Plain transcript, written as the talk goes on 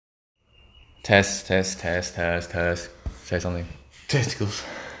Test. Say something. Testicles.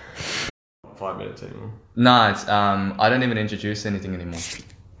 5 minutes anymore. Nah, it's I don't even introduce anything anymore.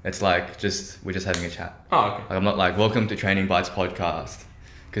 It's like we're just having a chat. Oh, okay. Like I'm not like welcome to Training Bites podcast,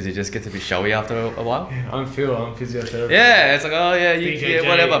 because you just get to be showy after a while. Yeah, I'm Phil. I'm physiotherapist. Yeah, it's like oh yeah, yeah,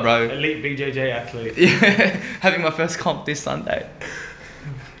 whatever, bro. Elite BJJ athlete. Yeah, having my first comp this Sunday.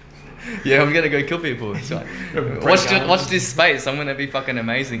 Yeah, I'm gonna go kill people. It's like, watch this space. I'm gonna be fucking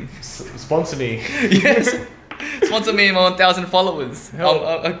amazing. Sponsor me. Yes. Sponsor me, my 1,000 followers.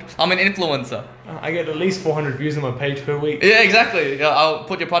 I'm an influencer. I get at least 400 views on my page per week. Yeah, exactly. Yeah, I'll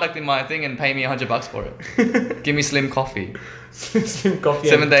put your product in my thing and pay me $100 for it. Give me slim coffee. Slim coffee.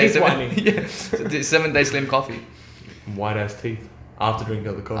 7 days. Teeth whitening. Yeah, 7 day slim coffee. White ass teeth. After drinking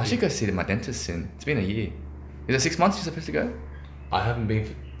all the coffee. I should go see my dentist soon. It's been a year. Is it 6 months you're supposed to go? I haven't been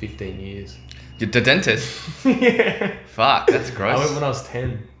for 15 years. The dentist? Yeah. Fuck, that's gross. I went when I was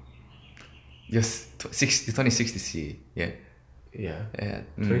 10. You're 26 this year. Yeah. Yeah. Yeah.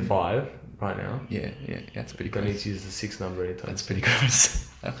 25 right now. Yeah. That's pretty Don't need gross. to use the 6 number anytime. That's pretty gross.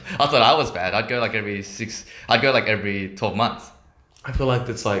 I thought I was bad. I'd go like every 12 months. I feel like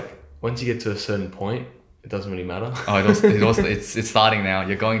that's like once you get to a certain point, it doesn't really matter. Oh, it's starting now.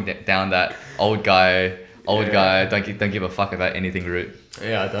 You're going down that old guy. Don't give a fuck about anything rude.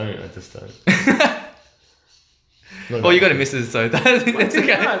 Yeah, I just don't. Well, you got a missus, so that's okay.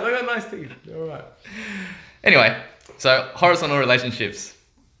 Nice. I got nice teeth. All right. Anyway, so horizontal relationships.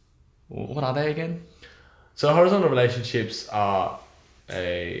 What are they again? So horizontal relationships are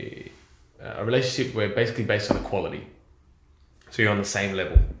a relationship where basically based on equality. So you're on the same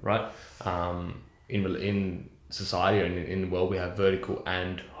level, right? In society or in the world, we have vertical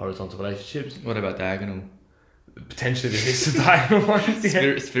and horizontal relationships. What about diagonal? Potentially there is some diagonal ones.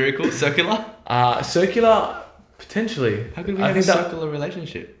 Yeah. Spherical? Circular? Circular. Potentially. How could we have a circular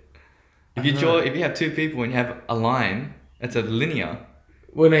relationship? If you have two people and you have a line, it's a linear.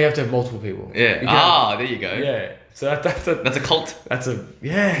 Well, no, you have to have multiple people. Yeah. There you go. Yeah. So that's a cult. That's a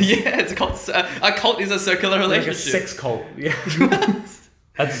yeah. Yeah, it's a cult. A cult is a circular relationship. Like a sex cult. Yeah.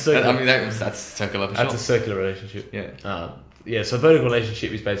 That's a circular. I mean, that's circular for sure. That's a circular relationship. Yeah. Yeah. So a vertical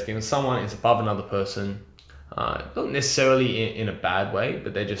relationship is basically when someone is above another person, not necessarily in a bad way,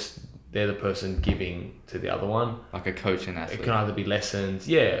 but they're the person giving to the other one. Like a coach and athlete. It can either be lessons,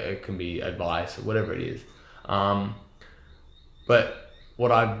 it can be advice or whatever it is. But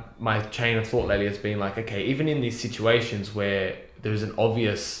my chain of thought lately has been like, okay, even in these situations where there's an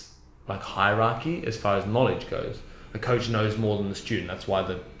obvious like hierarchy as far as knowledge goes, the coach knows more than the student. That's why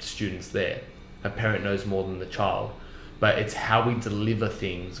the student's there. A parent knows more than the child. But it's how we deliver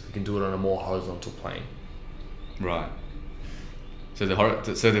things. We can do it on a more horizontal plane. Right. So the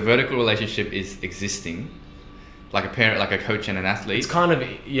vertical relationship is existing, like a parent, like a coach and an athlete. It's kind of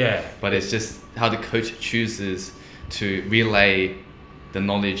But it's just how the coach chooses to relay the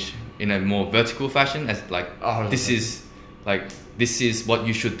knowledge in a more vertical fashion, as like this is what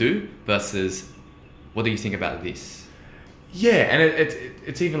you should do versus what do you think about this? Yeah, and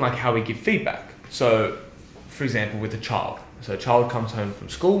it's even like how we give feedback. So, for example, with a child. So a child comes home from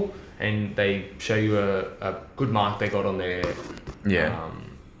school and they show you a good mark they got on their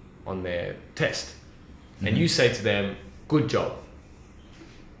test. Mm-hmm. And you say to them, good job.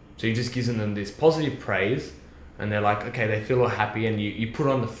 So you just giving them this positive praise and they're like, okay, they feel all happy and you put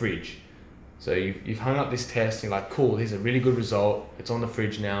it on the fridge. So you've hung up this test and you're like, cool, this is a really good result. It's on the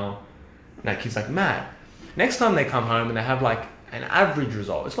fridge now. And that kid's like, mad. Next time they come home and they have like an average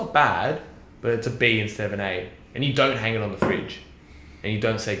result, it's not bad, but it's a B instead of an A. And you don't hang it on the fridge and you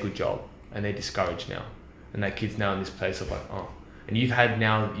don't say good job and they're discouraged now. And that kid's now in this place of like, oh. And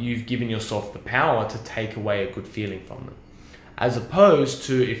you've given yourself the power to take away a good feeling from them. As opposed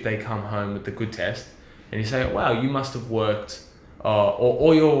to if they come home with the good test and you say, wow, you must have worked,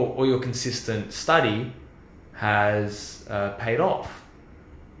 or your consistent study has paid off.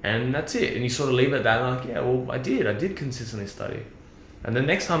 And that's it. And you sort of leave it at that and like, yeah, well, I did consistently study. And the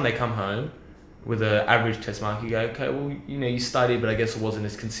next time they come home with an average test mark, you go, okay, well, you studied, but I guess it wasn't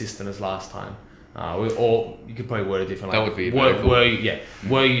as consistent as last time. Or you could probably word it differently. That would be cool.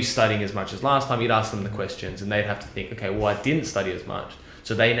 Were you studying as much as last time? You'd ask them the questions and they'd have to think, okay, well, I didn't study as much.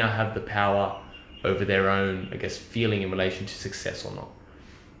 So they now have the power over their own, I guess, feeling in relation to success or not,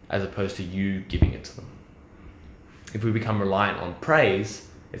 as opposed to you giving it to them. If we become reliant on praise,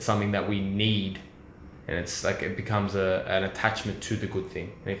 it's something that we need, and it's like it becomes an attachment to the good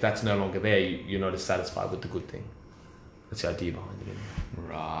thing. And if that's no longer there, you're not as satisfied with the good thing. That's the idea behind it.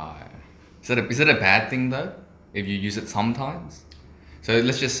 Right. Is it a bad thing though, if you use it sometimes? So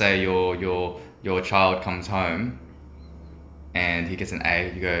let's just say your child comes home and he gets an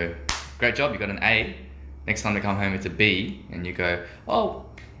A. You go, great job, you got an A. Next time they come home, it's a B, and you go, oh,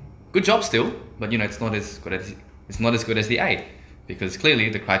 good job still, but it's not as good as the A, because clearly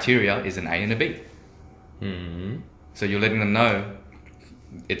the criteria is an A and a B. Mm-hmm. So you're letting them know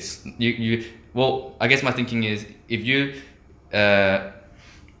it's you. Well, I guess my thinking is if you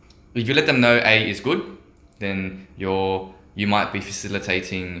let them know A is good, then you might be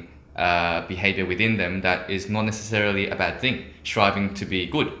facilitating behavior within them that is not necessarily a bad thing, striving to be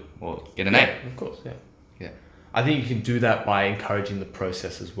good or get an A. Of course, yeah. Yeah. I think you can do that by encouraging the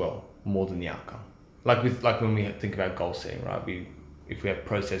process as well, more than the outcome. Like when we think about goal setting, right? If we have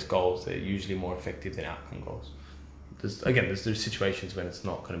process goals, they're usually more effective than outcome goals. There's situations when it's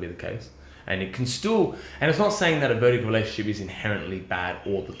not going to be the case, and it can still. And it's not saying that a vertical relationship is inherently bad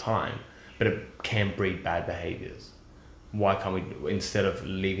all the time, but it can breed bad behaviors. Why can't we, instead of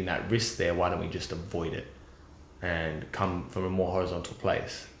leaving that risk there, why don't we just avoid it and come from a more horizontal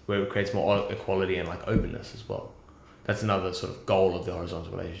place where it creates more equality and like openness as well? That's another sort of goal of the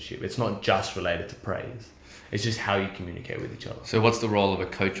horizontal relationship. It's not just related to praise. It's just how you communicate with each other. So what's the role of a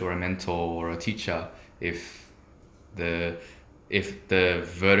coach or a mentor or a teacher if the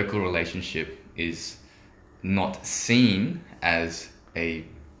vertical relationship is not seen as a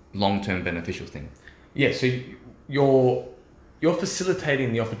long-term beneficial thing? Yeah, so you're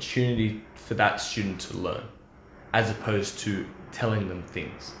facilitating the opportunity for that student to learn as opposed to telling them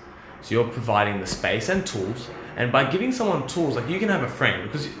things. So you're providing the space and tools, and by giving someone tools, like you can have a friend,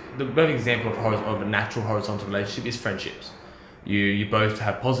 because the perfect example of a natural horizontal relationship is friendships. You both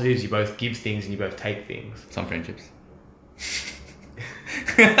have positives, you both give things, and you both take things. Some friendships.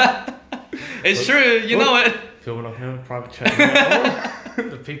 It's true, you know it. Phil, we're not going to have a private chat.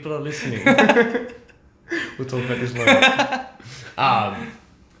 The people are listening. We'll talk about this later. I'm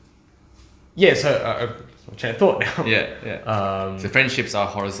trying to thought now. Yeah. So friendships are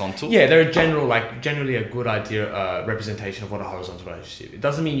horizontal. Yeah, they're generally a good idea, representation of what a horizontal relationship. It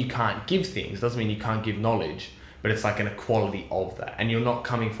doesn't mean you can't give things. It doesn't mean you can't give knowledge, but it's like an equality of that. And you're not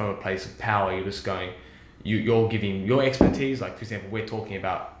coming from a place of power. You're just going, you're giving your expertise. Like, for example, we're talking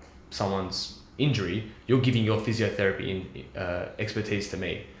about someone's injury. You're giving your physiotherapy expertise to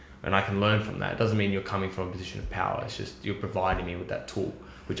me, and I can learn from that. It doesn't mean you're coming from a position of power. It's just you're providing me with that tool,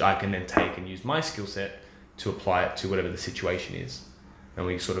 which I can then take and use my skill set to apply it to whatever the situation is. And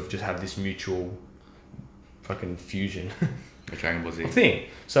we sort of just have this mutual fucking fusion thing.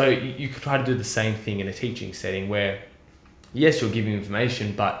 So you could try to do the same thing in a teaching setting where, yes, you're giving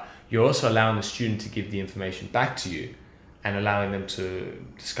information, but you're also allowing the student to give the information back to you and allowing them to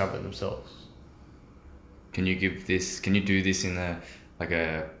discover it themselves. Can you do this in a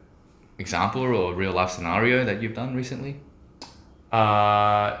example or a real life scenario that you've done recently?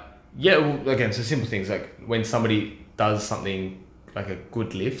 Yeah, well, again, so simple things like when somebody does something like a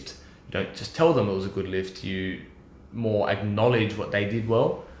good lift, you don't just tell them it was a good lift, you more acknowledge what they did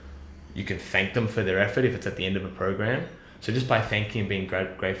well. You can thank them for their effort if it's at the end of a program. So just by thanking and being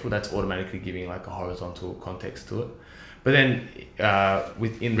grateful, that's automatically giving like a horizontal context to it. But then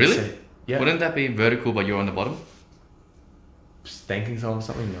within really? Yeah. Wouldn't that be vertical but you're on the bottom? Just thanking someone for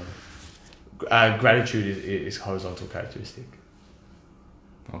something? No. Gratitude is horizontal characteristic.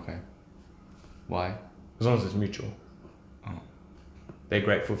 Okay. Why? As long as it's mutual. Oh. They're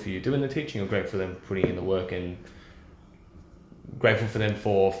grateful for you doing the teaching, or grateful for them putting in the work, and grateful for them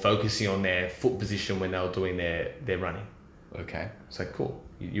for focusing on their foot position when they were doing their running. Okay. It's like, cool.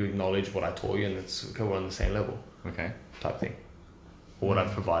 You acknowledge what I taught you, and it's okay, we're on the same level. Okay. Type thing. Or what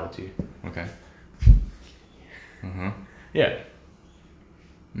I've provided to you. Okay. Uh-huh. Yeah.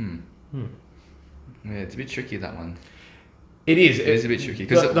 Yeah, it's a bit tricky, that one. It is. It is a bit tricky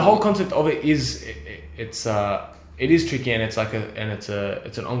because the whole concept of it is it is tricky, and it's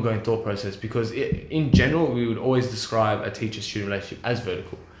an ongoing thought process, because in general we would always describe a teacher-student relationship as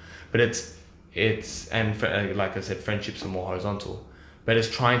vertical, but like I said, friendships are more horizontal, but it's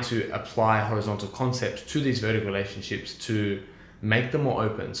trying to apply horizontal concepts to these vertical relationships to make them more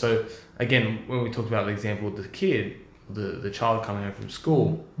open. So again, when we talked about the example of the child coming home from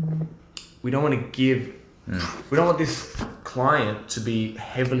school, we don't want this client to be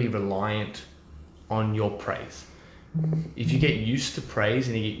heavily reliant on your praise. If you get used to praise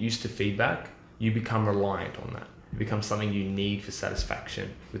and you get used to feedback, you become reliant on that. It becomes something you need for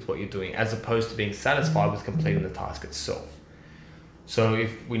satisfaction with what you're doing, as opposed to being satisfied with completing the task itself. So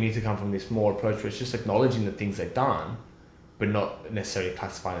if we need to come from this more approach where it's just acknowledging the things they've done, but not necessarily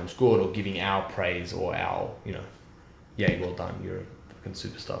classifying them as good or giving our praise or our, yeah, well done, you're a fucking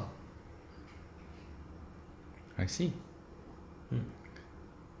superstar. I see.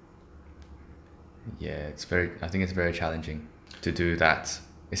 Yeah, I think it's very challenging to do that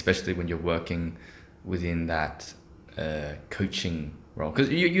especially when you're working within that coaching role? Because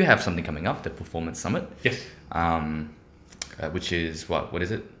you have something coming up, the Performance Summit. Yes. Which is what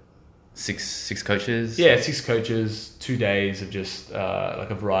is it? Six coaches? Yeah, 6 coaches, 2 days of just like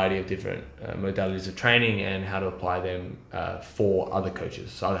a variety of different modalities of training and how to apply them for other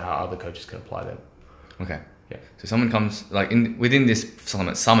coaches. So how other coaches can apply them. Okay. Yeah. So someone comes within this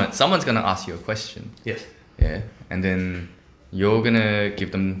summit, someone's gonna ask you a question. Yes. Yeah. And then you're gonna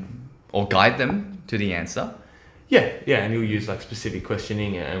give them or guide them to the answer. Yeah, and you'll use like specific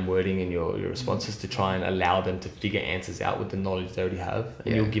questioning and wording in your responses to try and allow them to figure answers out with the knowledge they already have,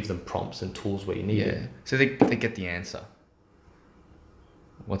 and you'll give them prompts and tools where you need it. So they get the answer.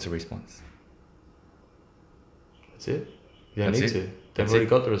 What's the response? That's it. You don't That's need it? to. They've That's already it?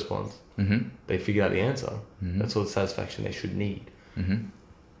 got the response. Mm-hmm. They figured out the answer. Mm-hmm. That's all the satisfaction they should need. Mm-hmm.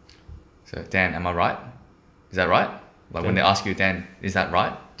 So Dan, am I right? Is that right? Like when they ask you, Dan, is that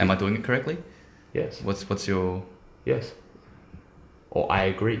right? Am I doing it correctly? Yes. What's your... Yes. Or I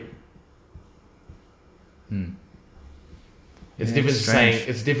agree. It's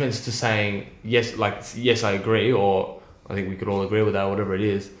different to saying yes, like yes, I agree, or I think we could all agree with that, whatever it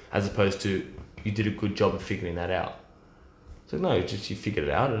is, as opposed to you did a good job of figuring that out. So no, it's just you figured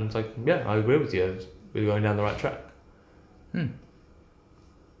it out, and it's like, yeah, I agree with you. We're going down the right track.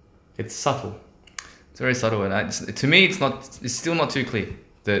 It's subtle. It's very subtle, and to me, it's still not too clear,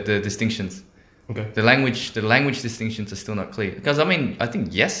 the distinctions. Okay. The language distinctions are still not clear, because I mean, I think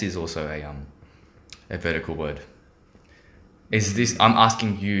yes is also a vertical word. I'm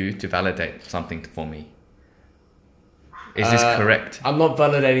asking you to validate something for me. Is this correct? I'm not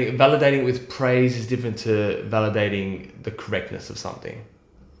validating. Validating it with praise is different to validating the correctness of something.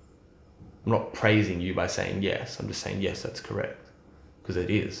 I'm not praising you by saying yes. I'm just saying yes, that's correct, because it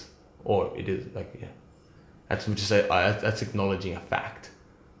is, or it is like yeah. That's acknowledging a fact.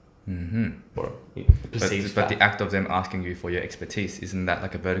 Mm-hmm. Or perceived but fact. the act of them asking you for your expertise, isn't that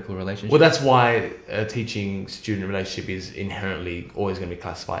like a vertical relationship? Well, that's why a teaching-student relationship is inherently always going to be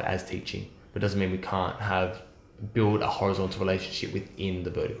classified as teaching, but it doesn't mean we can't build a horizontal relationship within the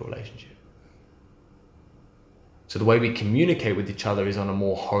vertical relationship. So the way we communicate with each other is on a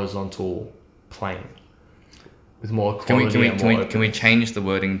more horizontal plane, with more quality and more can we change the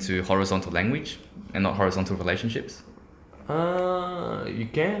wording to horizontal language and not horizontal relationships? You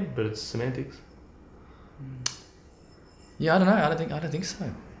can, but it's semantics. Yeah, I don't know. I don't think so,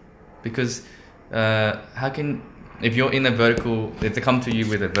 because if you're in if they come to you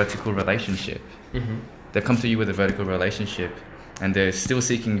with a vertical relationship, they've come to you with a vertical relationship, and they're still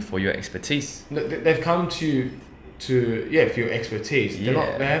seeking for your expertise. They've come to for your expertise.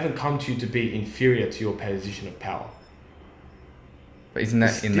 They haven't come to you to be inferior to your position of power. But isn't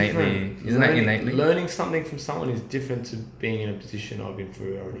that innately? Learning something from someone is different to being in a position of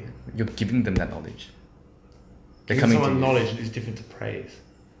inferiority. You're giving them that knowledge. They're Giving coming to someone you. knowledge is different to praise.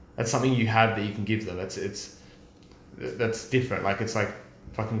 That's something you have that you can give them. That's different. Like it's like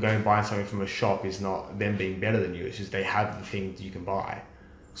fucking going and buying something from a shop is not them being better than you. It's just they have the thing that you can buy,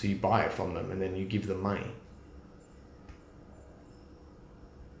 so you buy it from them and then you give them money.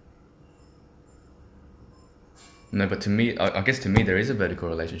 No, but to me, I guess to me there is a vertical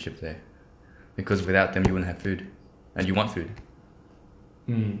relationship there, because without them you wouldn't have food, and you want food.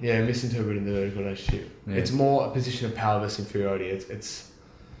 Yeah, misinterpreting the vertical relationship. Yeah. It's more a position of power versus inferiority. It's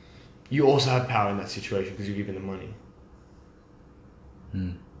you also have power in that situation because you're giving them money.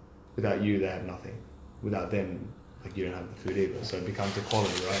 Without you, they have nothing. Without them, like you don't have the food either. So it becomes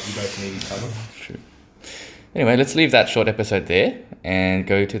equality, right? You both need each other. True. Anyway, let's leave that short episode there and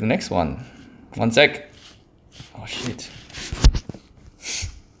go to the next one. One sec. Oh shit.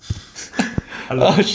 Hello.